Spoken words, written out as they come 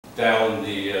down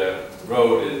the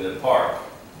road in the park.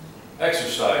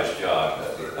 Exercise jog.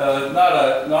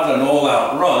 Not an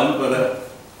all-out run, but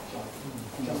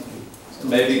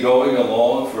maybe going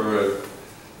along for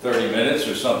 30 minutes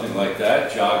or something like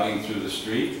that, jogging through the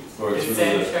street or through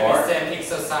the park.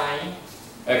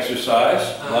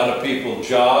 Exercise. A lot of people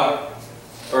jog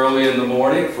early in the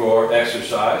morning for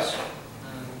exercise.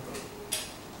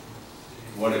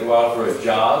 Want to go out for a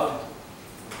jog?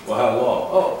 Well, how long?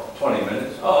 Oh, 20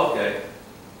 minutes. Oh, okay.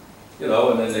 You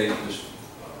know, and then they just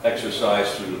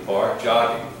exercise through the park,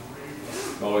 jogging,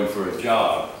 going for a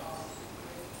jog.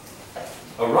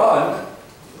 A run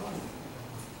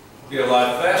be a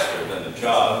lot faster than a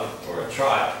jog or a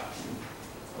trot.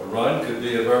 A run could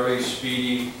be a very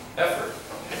speedy effort.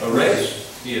 A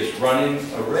race, he is running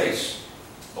a race,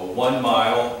 a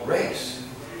 1-mile race.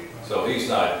 So he's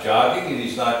not jogging and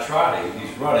he's not trotting,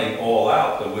 he's running all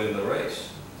out to win the race.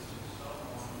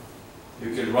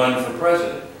 You could run for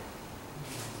president.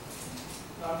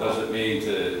 Doesn't mean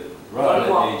to run,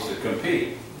 it means to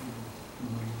compete.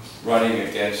 Running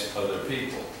against other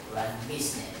people. Run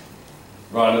business.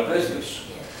 Run a business.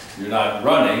 You're not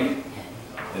running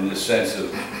in the sense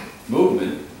of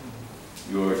movement,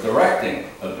 you're directing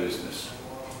a business.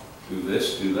 Do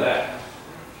this, do that.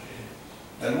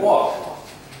 And walk.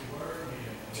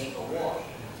 Take a walk.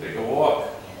 Take a walk.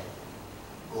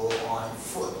 Go on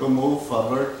foot. To move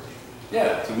forward.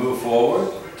 Yeah, to move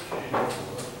forward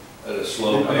at a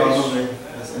slow pace.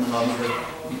 Yes, in a normal way.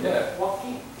 Yeah.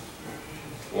 Walking.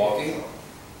 Walking.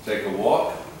 Take a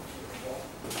walk.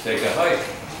 Take a hike.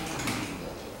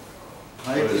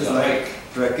 Hike What is is a like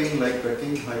hike? trekking, like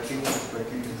trekking, hiking,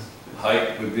 trekking is.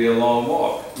 Hike would be a long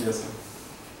walk. Yes, sir.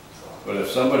 But if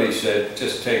somebody said,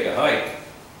 just take a hike,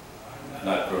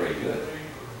 not very good.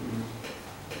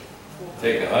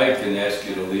 Take a hike and ask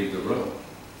you to leave the room.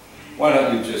 Why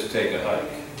don't you just take a hike?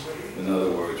 In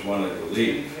other words, why don't you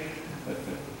leave?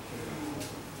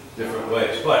 Different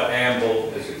ways. But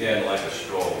amble is again like a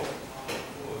stroll.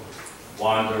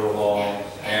 Wander along,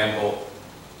 amble,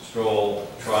 stroll,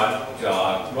 trot,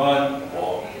 jog, run,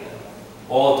 walk.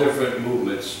 All different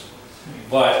movements.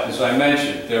 But as I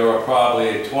mentioned, there are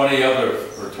probably 20 other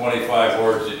or 25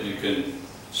 words that you can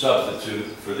substitute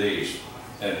for these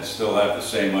and still have the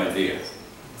same idea.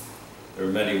 There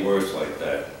are many words like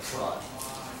that. Trot.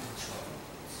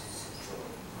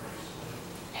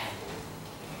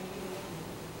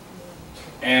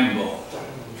 Amble,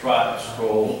 trot,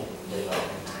 stroll,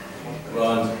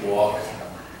 run, walk.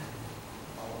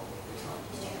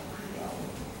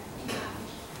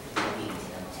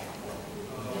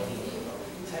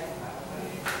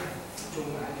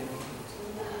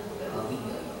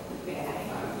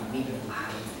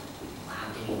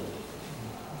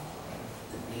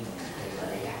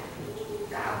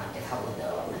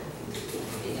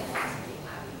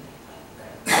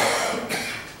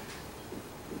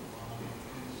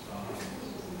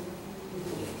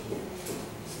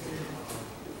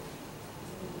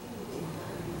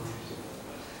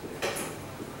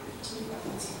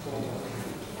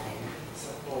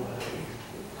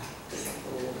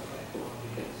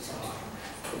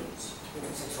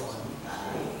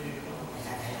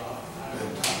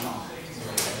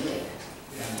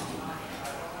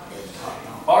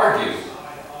 Argue.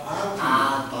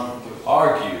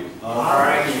 Argue.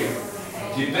 Argue.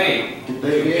 Debate.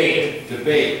 Debate.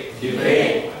 Debate.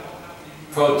 Debate.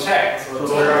 Protect.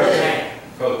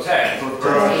 Protect. Protect.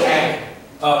 Protect.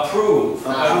 Approve.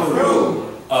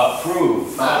 Approve.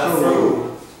 Approve.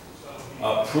 Approve.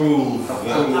 Approve.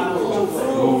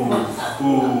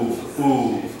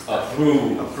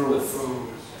 Approve. Approve.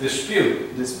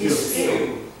 Dispute.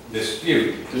 Dispute.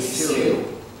 Dispute. Dispute.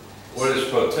 What is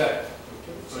protect?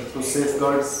 To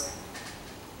safeguards.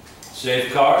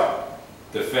 Safeguard.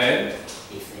 Defend.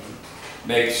 Defend.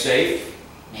 Make safe.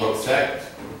 Protect.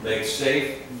 Make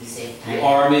safe. Safe. The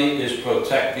army is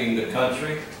protecting the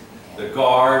country. The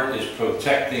guard is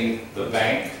protecting the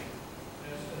bank.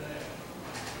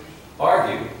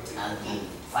 Argue. Argue.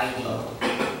 Fighting.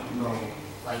 No.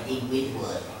 Fighting with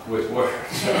words. With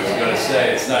words. I was going to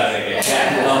say it's not a game.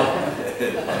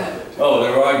 Oh,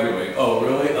 they're arguing. Oh,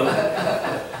 really?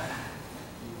 Oh.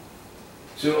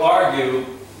 To argue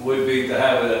would be to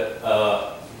have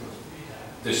a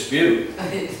dispute.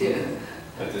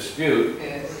 A dispute,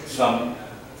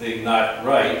 something not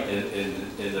right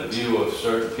in the view of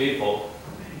certain people.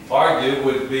 Argue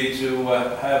would be to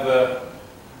have a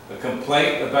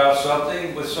complaint about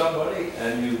something with somebody,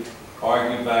 and you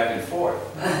argue back and forth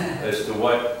as to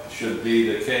what should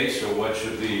be the case or what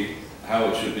should be, how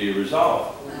it should be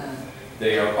resolved.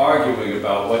 They are arguing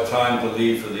about what time to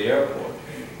leave for the airport.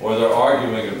 or they're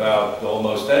arguing about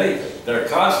almost anything. They're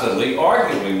constantly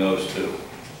arguing, those two.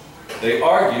 They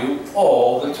argue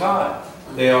all the time.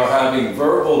 They are having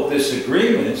verbal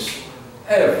disagreements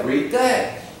every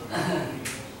day.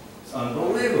 It's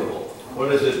unbelievable.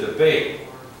 What is a debate?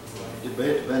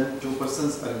 Debate when two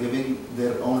persons are giving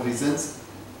their own reasons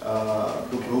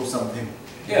to prove something.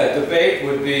 Yeah, debate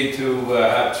would be to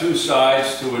have two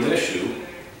sides to an issue,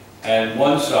 and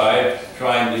one side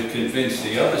trying to convince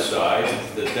the other side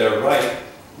that they're right,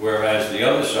 whereas the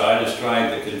other side is trying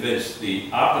to convince the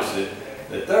opposite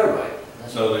that they're right.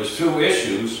 So there's two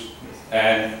issues,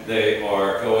 and they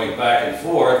are going back and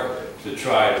forth to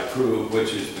try to prove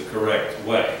which is the correct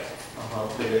way.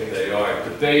 They are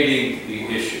debating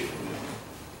the issue.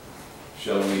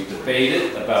 Shall we debate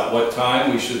it about what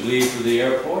time we should leave for the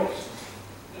airport?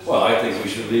 Well, I think we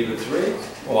should leave at 3.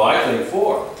 Well, I think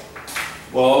 4.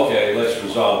 Well, okay, let's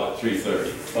resolve at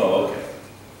 3:30. Oh, okay.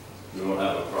 We don't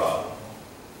have a problem.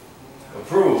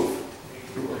 Approve.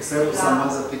 To accept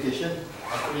someone's application.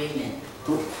 Agreement.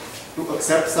 To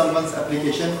accept someone's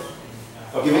application,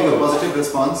 giving a positive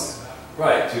response.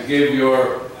 Right, to give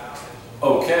your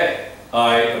okay.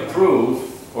 I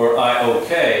approve or I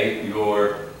okay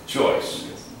your choice.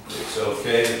 It's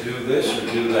okay to do this or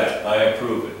do that. I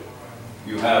approve it.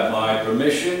 You have my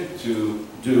permission to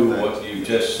do what you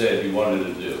just said you wanted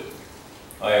to do.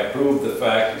 I approve the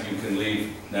fact that you can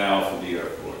leave now for the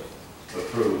airport.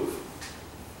 Approve.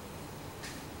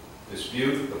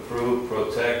 Dispute, approve,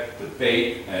 protect,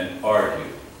 debate, and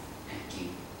argue.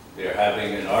 They're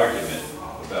having an argument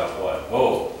about what?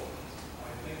 Oh,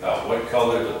 about what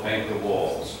color to paint the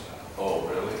walls. Oh,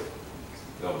 really?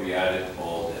 They'll be at it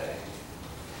all day.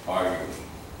 Arguing.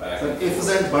 So ifs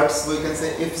and buts, we can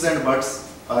say ifs and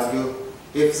buts, argue,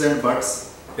 ifs and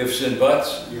buts. Ifs and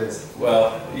buts? Yes.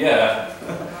 Well, yeah.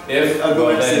 If,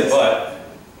 well, then, but.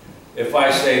 If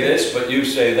I say this, but you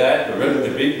say that, it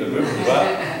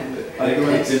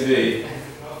could be,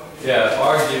 yeah,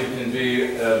 argue can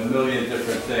be a million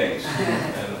different things,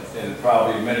 and in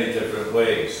probably many different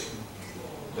ways.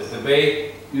 The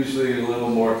debate, usually a little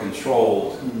more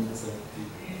controlled,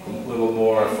 a little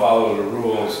more follow the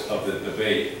rules of the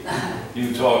debate.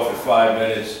 You talk for 5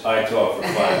 minutes, I talk for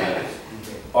 5 minutes.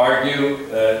 Argue,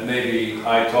 maybe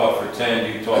I talk for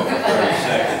 10, you talk for 30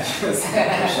 seconds, or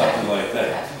something like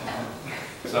that.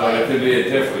 So there could be a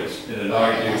difference in an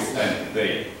argument and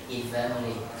debate. In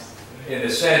family. In a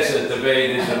sense, a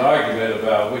debate is an argument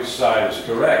about which side is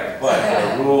correct, but there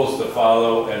are rules to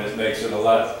follow, and it makes it a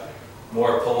lot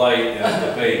more polite in a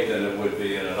debate than it would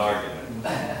be in an argument.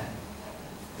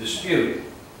 Dispute.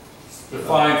 To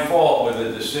find fault with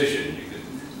a decision. You could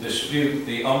dispute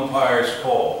the umpire's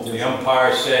call. The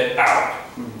umpire said out,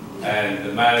 and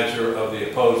the manager of the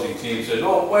opposing team said,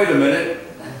 oh, wait a minute,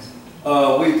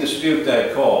 we dispute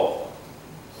that call.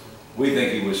 We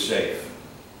think he was safe.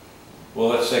 Well,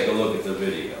 let's take a look at the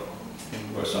video,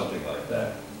 or something like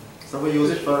that. So we use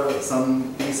it for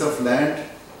some piece of land,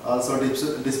 also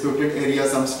disputed area,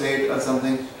 some state or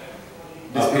something.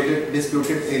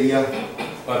 Disputed area.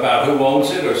 About who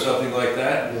owns it, or something like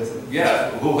that? Yes, sir. Yeah,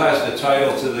 who has the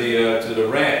title to the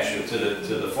ranch, or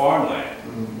to the farmland?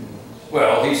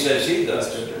 Well, he says he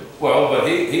does. Well, but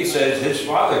he says his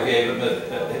father gave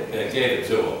it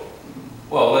to him.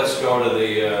 Well, let's go to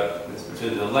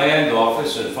the land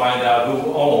office and find out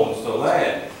who owns the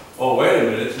land. Oh, wait a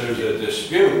minute, there's a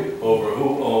dispute over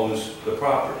who owns the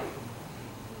property.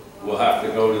 We'll have to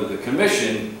go to the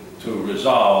commission to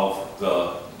resolve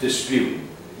the dispute.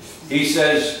 He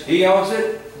says he owns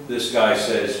it, this guy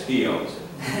says he owns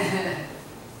it.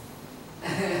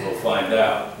 We'll find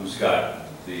out who's got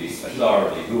the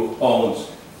authority, who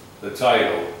owns the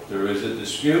title. There is a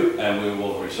dispute, and we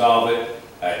will resolve it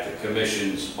at the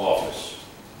commission's office.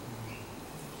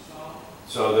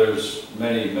 So there's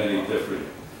many, many different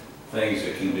things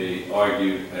that can be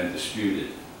argued and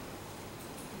disputed.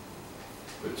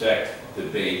 Protect,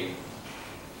 debate.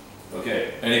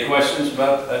 Okay, any questions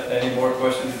about, any more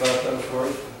questions about those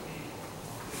words?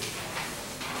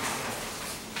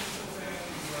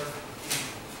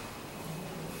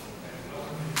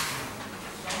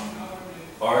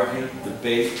 Argue,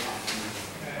 debate.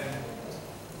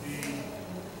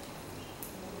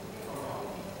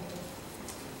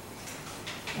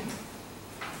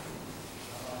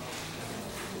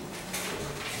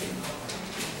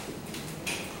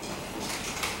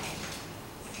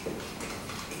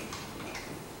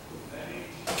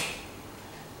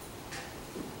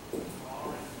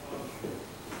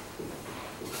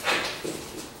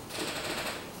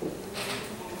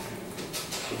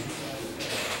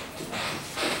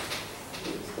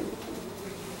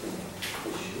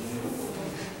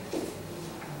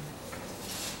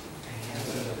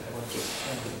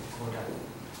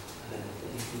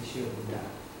 appreciate Buddha.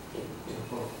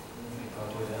 Support. Go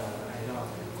to the idol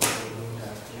and go to Buddha.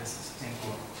 Yes, thank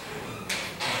you.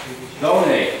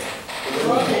 Donate.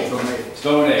 Donate.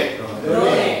 Donate.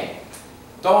 Donate.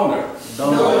 Donor.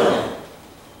 Donor.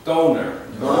 Donor.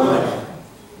 Donor.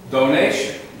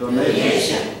 Donation.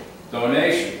 Donation.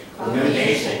 Donation.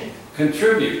 Donation.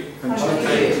 Contribute.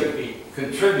 Contribute.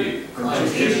 Contribute.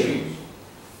 Contribute.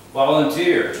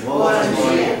 Volunteer.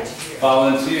 Volunteer.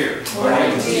 Volunteer.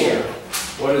 Volunteer.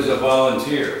 What is a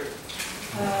volunteer?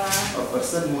 A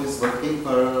person who is working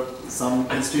for some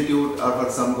institute or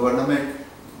for some government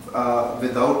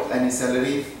without any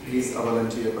salary, he is a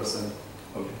volunteer person.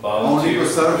 A Only volunteer. to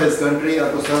serve his country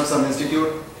or to serve some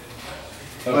institute.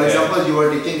 For Okay. example, you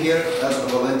are teaching here as a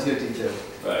volunteer teacher.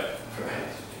 Right.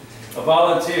 A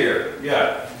volunteer,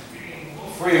 yeah.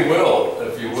 Free will,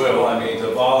 if you will. I mean,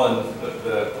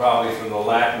 probably from the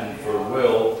Latin for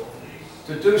will,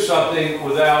 to do something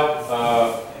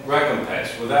without recompense,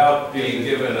 without being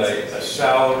given a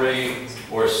salary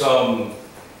or some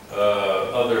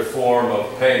other form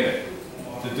of payment.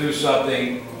 To do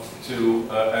something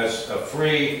as a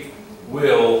free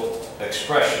will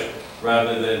expression,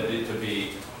 rather than to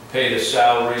be paid a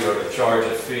salary or to charge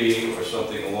a fee or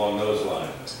something along those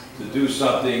lines. To do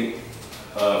something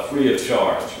free of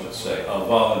charge, let's say, a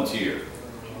volunteer.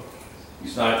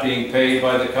 He's not being paid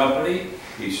by the company.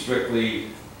 He's strictly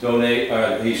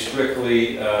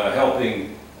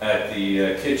helping at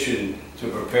the kitchen to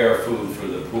prepare food for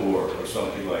the poor or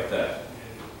something like that.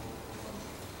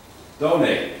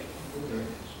 Donate.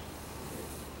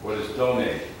 What is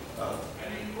donate?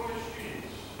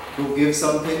 To give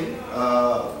something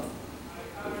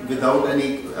without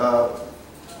any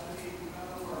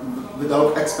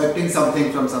without expecting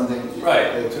something from something.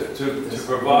 Right, to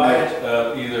provide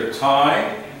either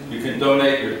time, you can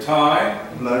donate your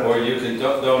time, Blood. or you can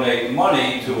donate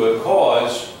money to a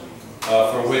cause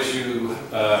for which you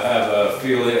have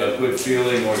a good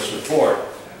feeling or support.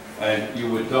 And you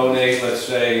would donate, let's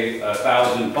say,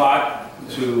 1,000 baht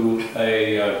to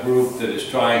a group that is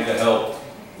trying to help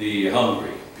the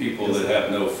hungry, people that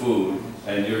have no food,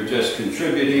 and you're just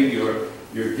contributing,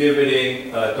 you're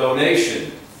giving a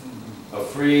donation, a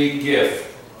free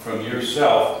gift from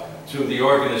yourself to the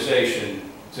organization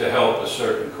to help a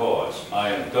certain cause. I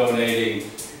am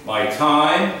donating my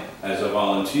time as a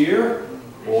volunteer,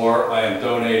 or I am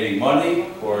donating money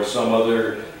or some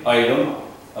other item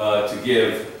to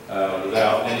give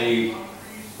without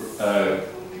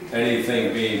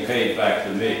anything being paid back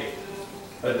to me.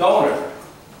 A donor.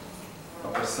 A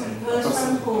person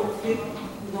who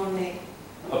donate.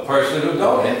 A person who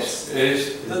donates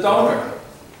is the donor.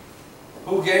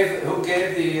 Who gave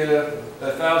the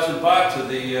 1,000 baht to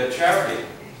the charity?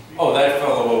 Oh, that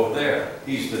fellow over there.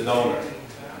 He's the donor.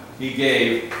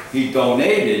 The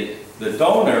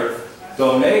donor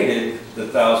donated the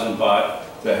 1,000 baht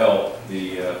to help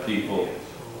the people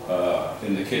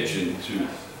in the kitchen to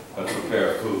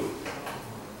prepare food.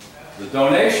 The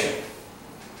donation.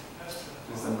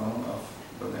 is the noun of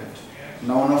donate.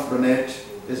 Noun of donate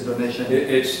is donation.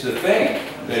 It's the thing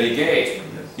that he gave.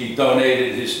 He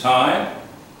donated his time,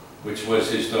 which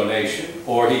was his donation,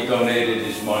 or he donated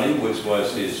his money, which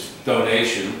was his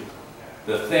donation.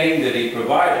 The thing that he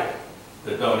provided,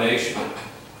 the donation.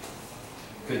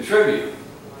 Contribute.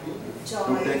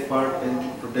 To take part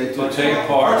in To take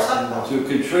part, to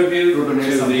contribute To donate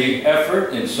to something. the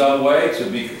effort in some way, to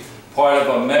be part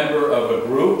of a member of a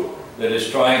group that is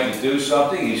trying to do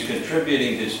something. He's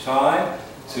contributing his time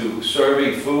to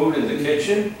serving food in the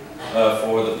kitchen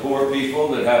for the poor people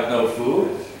that have no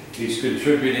food. He's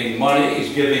contributing money.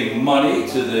 He's giving money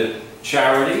to the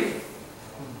charity.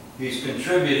 He's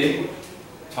contributing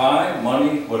time,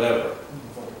 money, whatever,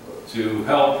 to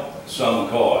help some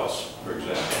cause, for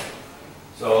example.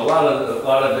 So a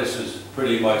lot of this is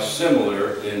pretty much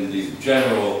similar in the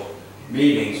general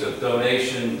meanings of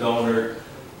donation, donor,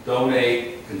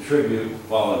 donate, contribute,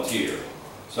 volunteer.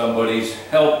 Somebody's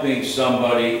helping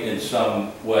somebody in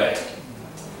some way.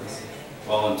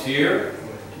 Volunteer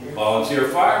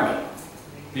firemen.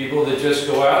 People that just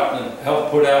go out and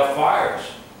help put out fires.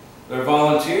 They're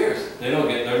volunteers.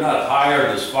 They're not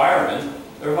hired as firemen,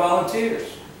 they're volunteers.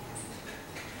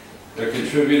 They're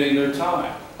contributing their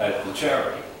time at the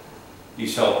charity.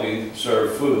 He's helping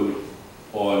serve food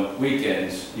on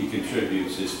weekends. He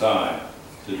contributes his time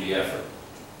to the effort.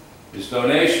 His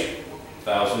donation,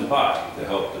 1,000 baht to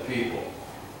help the people.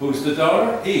 Who's the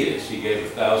donor? He is. He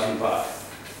gave 1,000 baht.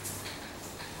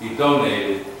 He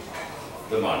donated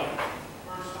the money.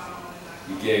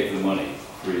 He gave the money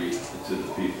free to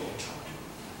the people.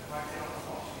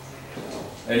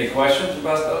 Any questions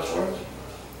about those words?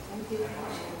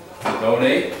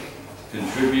 donate,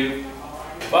 contribute,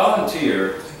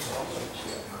 volunteer.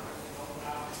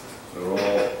 They're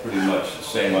all pretty much the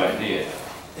same idea.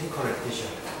 Incorrect, teacher.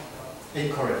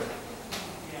 Incorrect.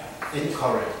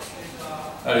 Incorrect.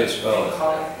 How do you spell it?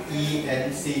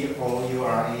 E-N-C-O-U-R-A-E-G.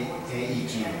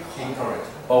 Incorrect.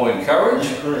 Oh, encourage?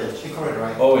 Encourage. Incorrect,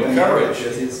 right? Oh, encourage.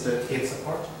 Yes, it's the Give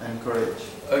support. encourage.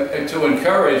 And to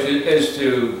encourage is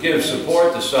to give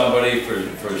support to somebody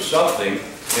for something,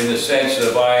 in the sense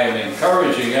of I am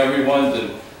encouraging everyone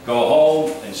to go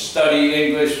home and study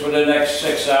English for the next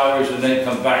 6 hours and then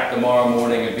come back tomorrow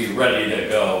morning and be ready to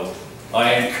go.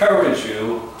 I encourage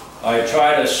you. I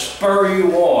try to spur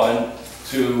you on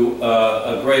to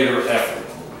a greater effort.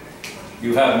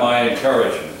 You have my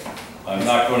encouragement. I'm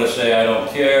not going to say I don't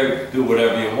care, do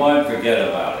whatever you want, forget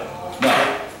about it. No,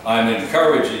 I'm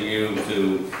encouraging you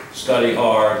to study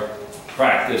hard,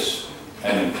 practice,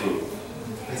 and improve.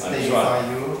 I stay beside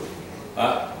you.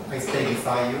 Huh? I stay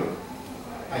beside you.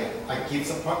 I give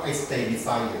support. I stay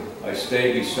beside you. I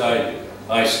stay beside you.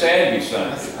 I stand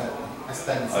beside you. I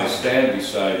stand beside I stand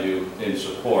beside you in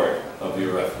support of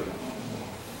your effort.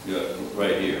 Yeah,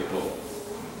 right here, boom.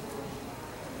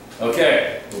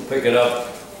 Okay, we'll pick it up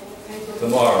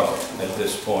tomorrow at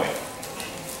this point.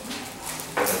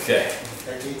 Okay.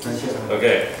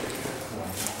 Okay.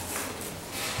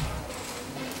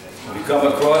 If you come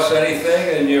across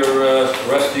anything in your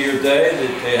rest of your day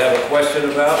that they have a question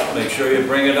about, make sure you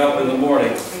bring it up in the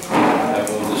morning and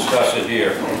we'll discuss it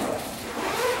here.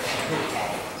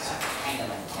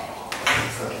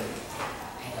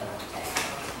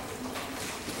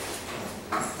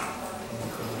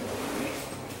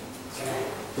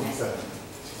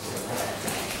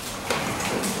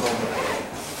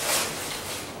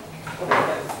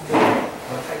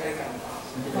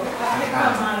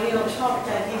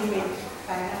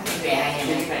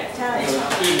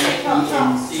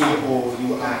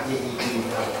 E-N-C-O-U-R-A-E-T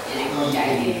ค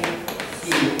รับ